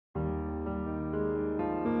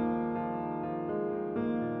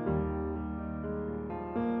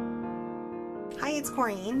it's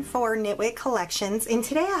Corinne for Nitwit Collections, and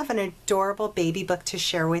today I have an adorable baby book to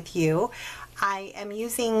share with you. I am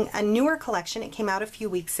using a newer collection. It came out a few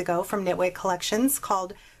weeks ago from Nitwit Collections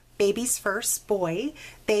called Baby's First Boy.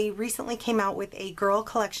 They recently came out with a girl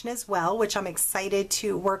collection as well, which I'm excited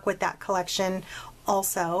to work with that collection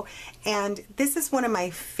also. And this is one of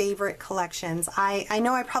my favorite collections. I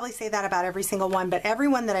know I probably say that about every single one, but every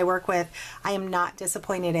one that I work with, I am not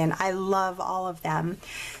disappointed in. I love all of them.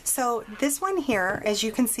 So this one here, as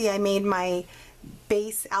you can see, I made my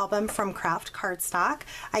base album from craft cardstock.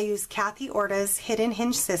 I used Kathy Orta's hidden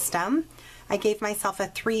hinge system. I gave myself a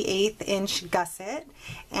 3/8 inch gusset,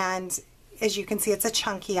 and as you can see, it's a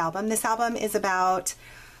chunky album. This album is about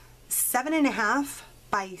 7.5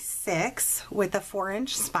 by 6 with a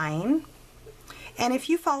 4-inch spine. And if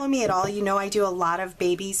you follow me at all, you know I do a lot of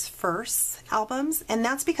babies first albums, and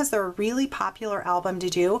that's because they're a really popular album to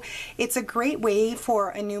do. It's a great way for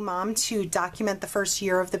a new mom to document the first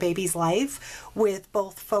year of the baby's life with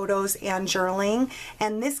both photos and journaling,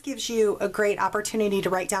 and this gives you a great opportunity to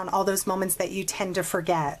write down all those moments that you tend to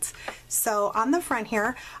forget. So on the front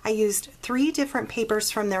here, I used 3 different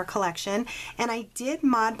papers from their collection, and I did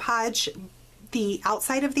Mod Podge the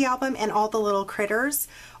outside of the album and all the little critters,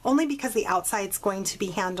 only because the outside's going to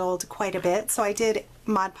be handled quite a bit. So I did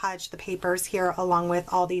Mod Podge the papers here along with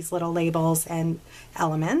all these little labels and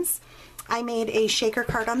elements. I made a shaker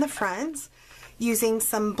card on the front using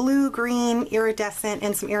some blue, green, iridescent,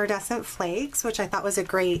 and some iridescent flakes, which I thought was a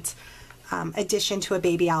great addition to a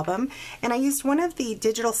baby album. And I used one of the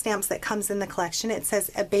digital stamps that comes in the collection. It says,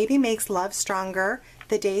 "A baby makes love stronger,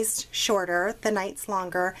 the days shorter, the nights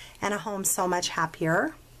longer, and a home so much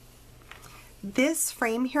happier." This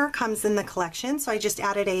frame here comes in the collection, so I just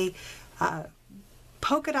added a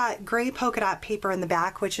gray polka dot paper in the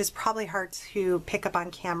back, which is probably hard to pick up on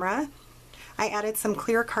camera. I added some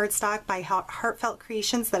clear cardstock by Heartfelt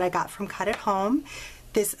Creations that I got from Cut at Home.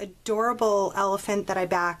 This adorable elephant that I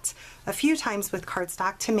backed a few times with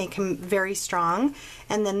cardstock to make him very strong.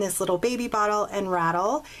 And then this little baby bottle and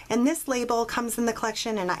rattle. And this label comes in the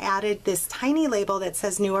collection, and I added this tiny label that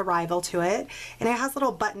says New Arrival to it. And it has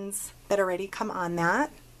little buttons that already come on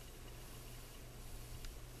that.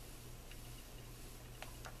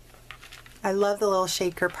 I love the little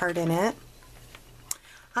shaker part in it.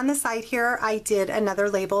 On the side here, I did another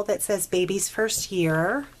label that says Baby's First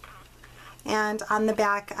Year. And on the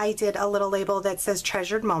back, I did a little label that says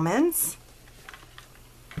Treasured Moments.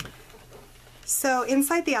 So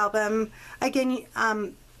inside the album, again,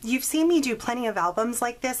 you've seen me do plenty of albums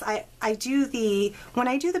like this. When I do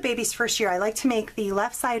the baby's first year, I like to make the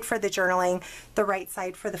left side for the journaling, the right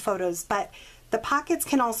side for the photos, but the pockets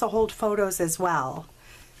can also hold photos as well.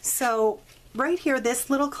 So right here, this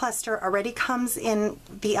little cluster already comes in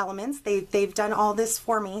the elements. They've done all this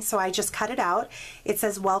for me, so I just cut it out. It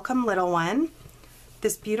says Welcome Little One,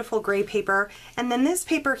 this beautiful gray paper. And then this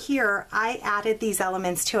paper here, I added these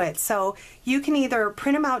elements to it. So you can either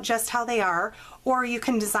print them out just how they are, or you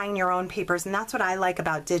can design your own papers, and that's what I like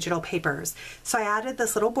about digital papers. So I added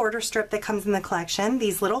this little border strip that comes in the collection,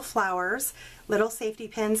 these little flowers, little safety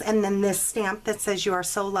pins, and then this stamp that says You Are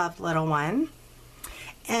So Loved, Little One.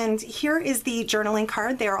 And here is the journaling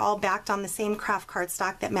card. They're all backed on the same craft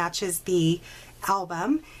cardstock that matches the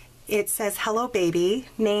album. It says Hello Baby,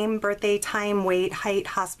 name, birthday, time, weight, height,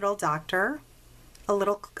 hospital, doctor. A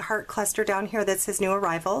little heart cluster down here that says New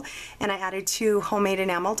Arrival, and I added 2 homemade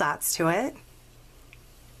enamel dots to it.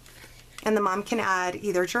 And the mom can add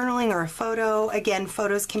either journaling or a photo. Again,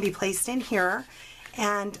 photos can be placed in here.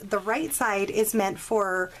 And the right side is meant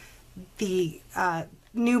for the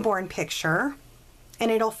newborn picture. And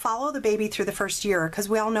it'll follow the baby through the first year, because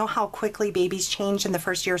we all know how quickly babies change in the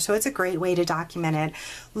first year, so it's a great way to document it.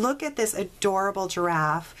 Look at this adorable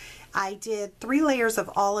giraffe. I did 3 layers of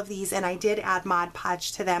all of these, and I did add Mod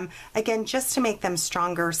Podge to them, again, just to make them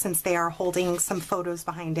stronger since they are holding some photos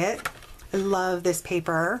behind it. I love this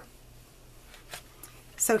paper.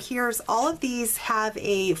 So here's all of these have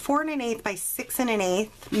a 4 1/8 by 6 1/8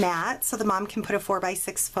 mat, so the mom can put a 4 by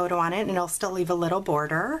 6 photo on it, and it'll still leave a little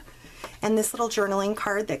border. And this little journaling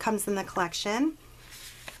card that comes in the collection.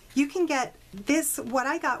 You can get this, what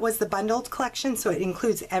I got was the bundled collection, so it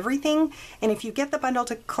includes everything. And if you get the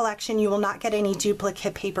bundled collection, you will not get any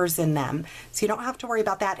duplicate papers in them. So you don't have to worry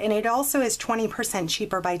about that. And it also is 20%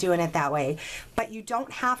 cheaper by doing it that way. But you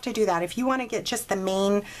don't have to do that. If you want to get just the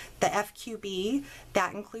main, the FQB,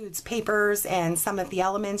 that includes papers and some of the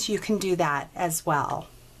elements, you can do that as well.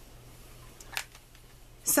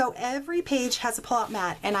 So every page has a pull-out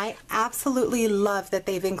mat, and I absolutely love that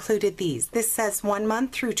they've included these. This says 1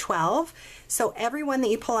 month through 12. So every one that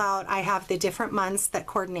you pull out, I have the different months that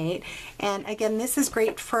coordinate. And again, this is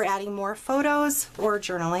great for adding more photos or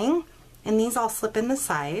journaling. And these all slip in the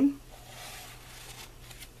side.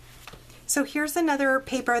 So here's another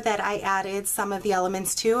paper that I added some of the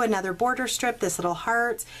elements to, another border strip, this little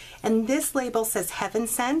heart, and this label says Heaven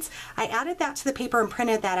Sent. I added that to the paper and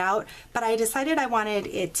printed that out, but I decided I wanted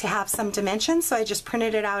it to have some dimensions, so I just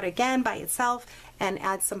printed it out again by itself and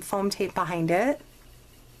add some foam tape behind it.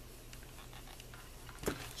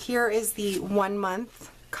 Here is the 1 month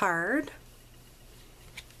card.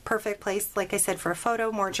 Perfect place, like I said, for a photo,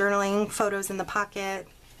 more journaling, photos in the pocket.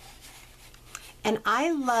 And I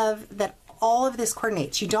love that all of this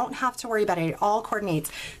coordinates. You don't have to worry about it. It all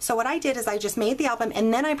coordinates. So what I did is I just made the album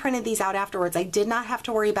and then I printed these out afterwards. I did not have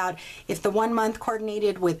to worry about if the 1 month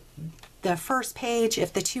coordinated with the first page,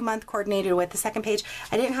 if the 2 month coordinated with the second page.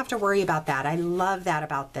 I didn't have to worry about that. I love that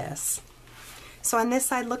about this. So on this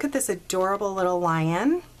side, look at this adorable little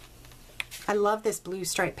lion. I love this blue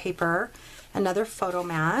striped paper. Another photo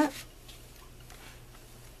mat.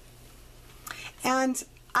 And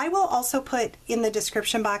I will also put in the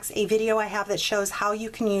description box a video I have that shows how you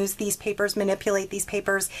can use these papers, manipulate these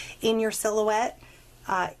papers in your Silhouette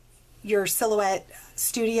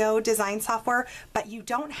Studio design software, but you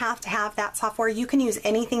don't have to have that software. You can use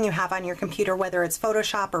anything you have on your computer, whether it's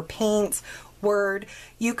Photoshop or Paint, Word.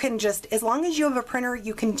 You can just, as long as you have a printer,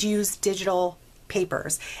 you can use digital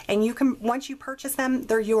papers, and you can, once you purchase them,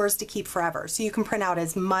 they're yours to keep forever, so you can print out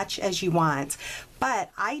as much as you want.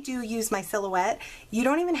 But I do use my Silhouette. You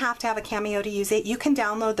don't even have to have a Cameo to use it. You can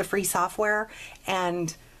download the free software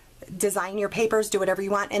and design your papers, do whatever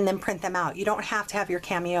you want, and then print them out. You don't have to have your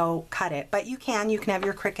Cameo cut it, but you can have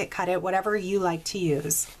your Cricut cut it, whatever you like to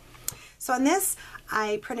use. So on this,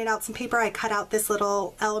 I printed out some paper. I cut out this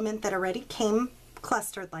little element that already came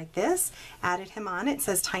clustered like this, added him on. It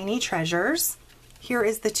says Tiny Treasures. Here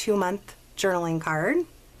is the 2 month journaling card.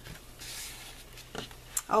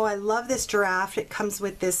 Oh, I love this giraffe. It comes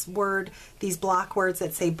with this word, these block words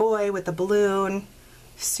that say boy with a balloon.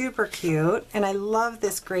 Super cute. And I love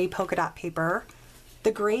this gray polka dot paper.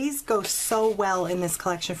 The grays go so well in this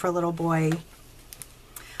collection for a little boy.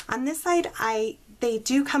 On this side, they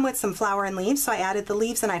do come with some flower and leaves, so I added the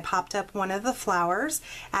leaves and I popped up one of the flowers,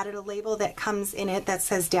 added a label that comes in it that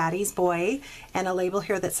says Daddy's Boy, and a label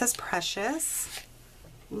here that says Precious.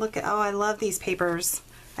 Look at, oh, I love these papers.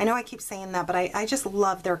 I know I keep saying that, but I just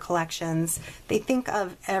love their collections. They think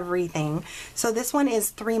of everything. So this one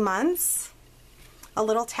is 3 months. A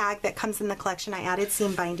little tag that comes in the collection. I added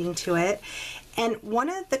seam binding to it. And one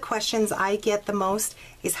of the questions I get the most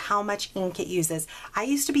is how much ink it uses. I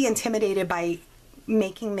used to be intimidated by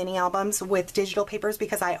making mini albums with digital papers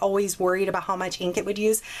because I always worried about how much ink it would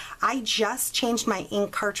use. I just changed my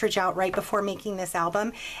ink cartridge out right before making this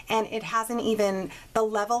album, and it hasn't even, the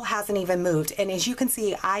level hasn't even moved. And as you can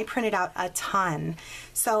see, I printed out a ton.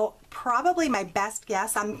 So probably my best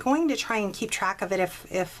guess, I'm going to try and keep track of it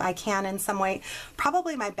if I can in some way.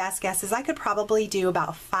 Probably my best guess is I could probably do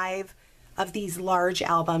about 5 of these large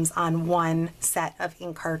albums on one set of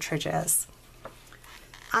ink cartridges.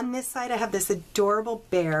 On this side, I have this adorable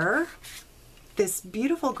bear, this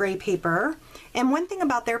beautiful gray paper. And one thing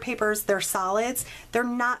about their papers, they're solids, they're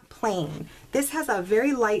not plain. This has a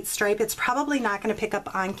very light stripe. It's probably not going to pick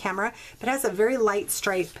up on camera, but it has a very light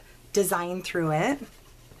stripe design through it.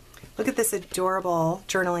 Look at this adorable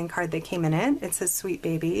journaling card that came in it. It says Sweet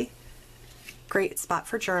Baby. Great spot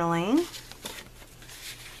for journaling.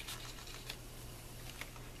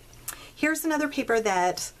 Here's another paper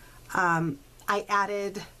that I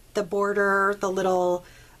added the border, the little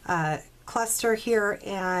cluster here,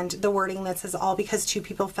 and the wording that says all because 2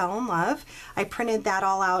 people fell in love. I printed that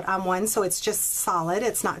all out on one, so it's just solid,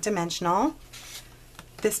 it's not dimensional.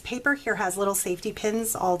 This paper here has little safety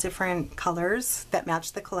pins, all different colors that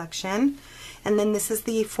match the collection. And then this is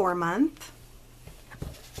the 4 month.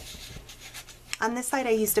 On this side,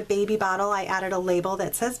 I used a baby bottle. I added a label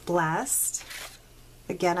that says blessed.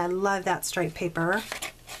 Again, I love that striped paper.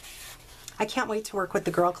 I can't wait to work with the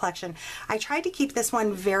girl collection. I tried to keep this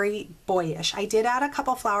one very boyish. I did add a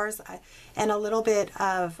couple flowers and a little bit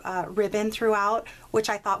of ribbon throughout, which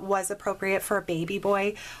I thought was appropriate for a baby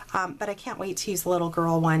boy, but I can't wait to use the little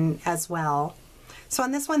girl one as well. So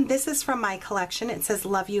on this one, this is from my collection. It says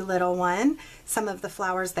Love You Little One. Some of the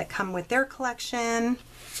flowers that come with their collection.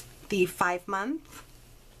 The 5 month.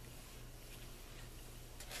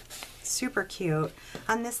 Super cute.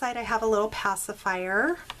 On this side, I have a little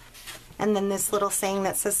pacifier. And then this little saying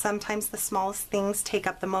that says, sometimes the smallest things take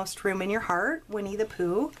up the most room in your heart, Winnie the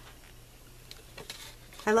Pooh.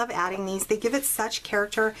 I love adding these. They give it such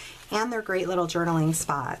character, and they're great little journaling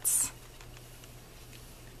spots.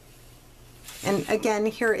 And again,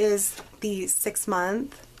 here is the 6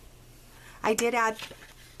 month. I did add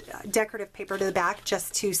decorative paper to the back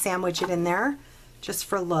just to sandwich it in there, just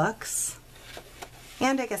for looks.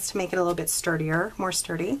 And I guess to make it a little bit sturdier, more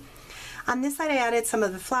sturdy. On this side, I added some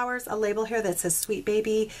of the flowers, a label here that says Sweet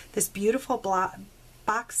Baby, this beautiful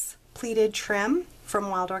box pleated trim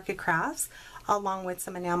from Wild Orchid Crafts, along with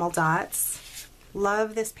some enamel dots.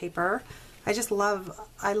 Love this paper. I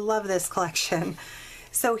love this collection.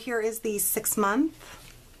 So here is the 6 month.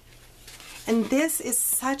 And this is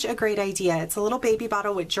such a great idea. It's a little baby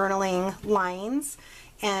bottle with journaling lines,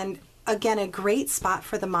 and again, a great spot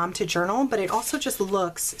for the mom to journal, but it also just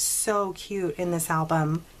looks so cute in this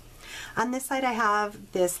album. On this side, I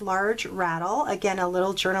have this large rattle, again, a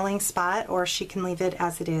little journaling spot, or she can leave it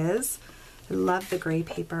as it is. I love the gray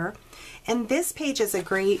paper. And this page is a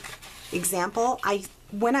great example.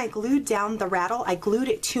 When I glued down the rattle, I glued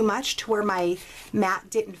it too much to where my mat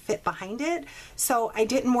didn't fit behind it. So I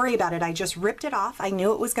didn't worry about it. I just ripped it off. I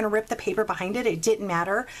knew it was going to rip the paper behind it. It didn't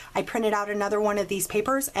matter. I printed out another one of these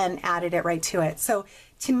papers and added it right to it. So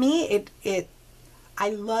to me, I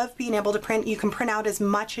love being able to print. You can print out as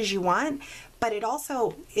much as you want, but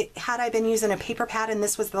had I been using a paper pad and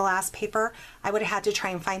this was the last paper, I would have had to try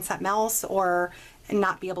and find something else or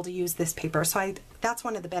not be able to use this paper. So that's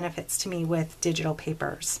one of the benefits to me with digital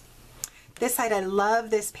papers. This side, I love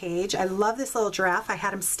this page. I love this little giraffe. I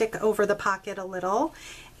had him stick over the pocket a little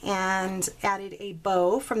and added a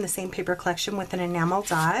bow from the same paper collection with an enamel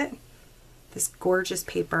dot. This gorgeous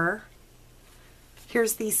paper.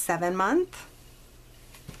 Here's the 7 month.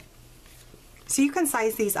 So you can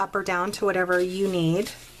size these up or down to whatever you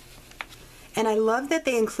need. And I love that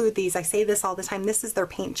they include these. I say this all the time. This is their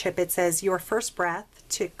paint chip. It says, your first breath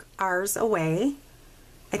took ours away.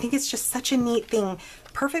 I think it's just such a neat thing.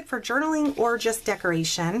 Perfect for journaling or just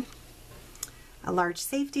decoration. A large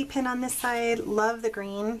safety pin on this side. Love the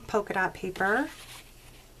green polka dot paper.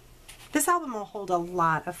 This album will hold a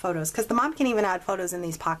lot of photos because the mom can even add photos in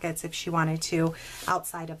these pockets if she wanted to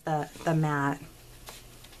outside of the mat.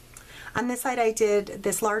 On this side, I did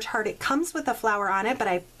this large heart. It comes with a flower on it, but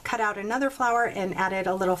I cut out another flower and added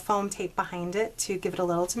a little foam tape behind it to give it a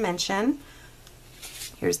little dimension.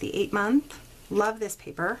 Here's the 8 month. Love this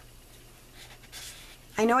paper.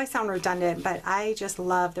 I know I sound redundant, but I just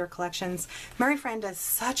love their collections. Mary Fran does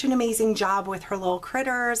such an amazing job with her little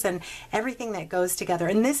critters and everything that goes together.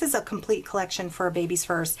 And this is a complete collection for a Baby's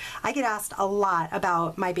First. I get asked a lot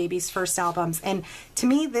about my Baby's First albums, and to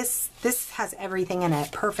me, this has everything in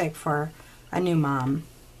it. Perfect for a new mom.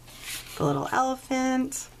 The little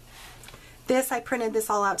elephant. This, I printed this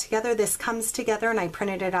all out together. This comes together, and I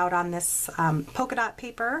printed it out on this polka dot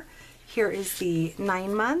paper. Here is the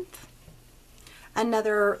 9 month.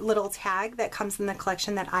 Another little tag that comes in the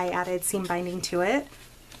collection that I added seam binding to it.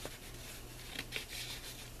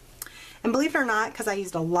 And believe it or not, because I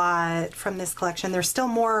used a lot from this collection, there's still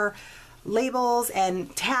more labels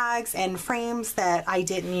and tags and frames that I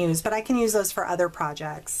didn't use, but I can use those for other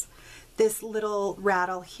projects. This little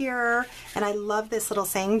rattle here, and I love this little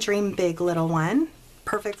saying, dream big, little one.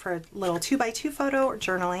 Perfect for a little 2x2 photo or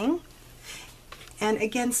journaling. And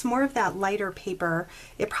again, some more of that lighter paper.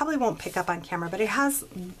 It probably won't pick up on camera, but it has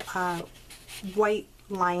white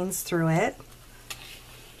lines through it.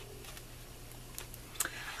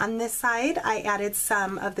 On this side, I added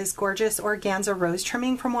some of this gorgeous organza rose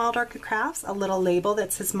trimming from Wild Orchid Crafts, a little label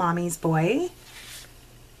that says Mommy's Boy.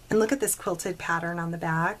 And look at this quilted pattern on the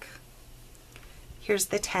back. Here's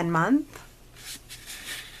the 10 month.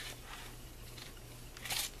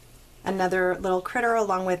 Another little critter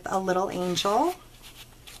along with a little angel.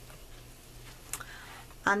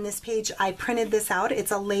 On this page, I printed this out.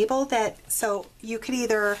 It's a label so you could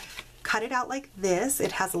either cut it out like this,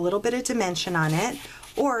 it has a little bit of dimension on it,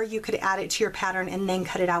 or you could add it to your pattern and then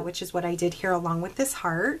cut it out, which is what I did here along with this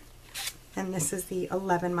heart. And this is the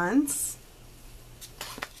 11 months.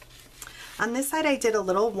 On this side, I did a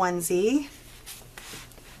little onesie.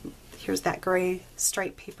 Here's that gray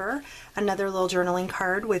stripe paper. Another little journaling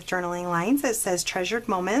card with journaling lines that says treasured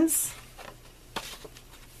moments.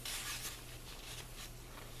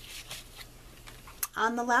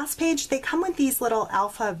 On the last page, they come with these little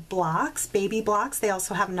alpha blocks, baby blocks. They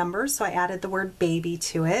also have numbers, so I added the word baby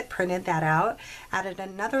to it, printed that out, added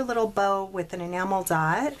another little bow with an enamel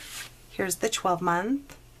dot. Here's the 12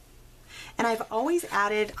 month. And I've always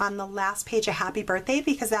added on the last page a happy birthday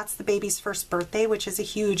because that's the baby's first birthday, which is a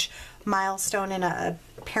huge milestone and a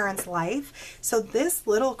parent's life. So this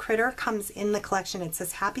little critter comes in the collection. It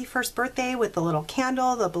says happy first birthday with the little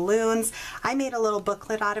candle, the balloons. I made a little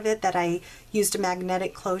booklet out of it that I used a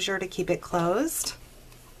magnetic closure to keep it closed.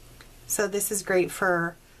 So this is great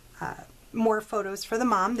for more photos for the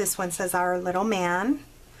mom. This one says our little man.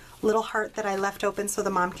 Little heart that I left open so the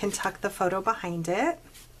mom can tuck the photo behind it.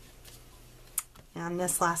 And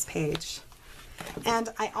this last page. And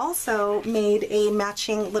I also made a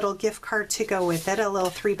matching little gift card to go with it, a little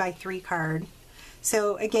 3x3 card.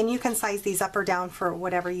 So again, you can size these up or down for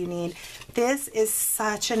whatever you need. This is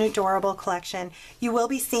such an adorable collection. You will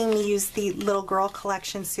be seeing me use the little girl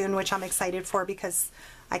collection soon, which I'm excited for because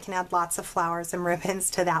I can add lots of flowers and ribbons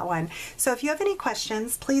to that one. So if you have any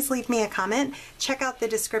questions, please leave me a comment. Check out the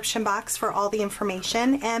description box for all the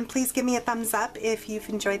information, and please give me a thumbs up if you've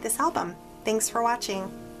enjoyed this album. Thanks for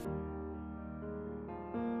watching.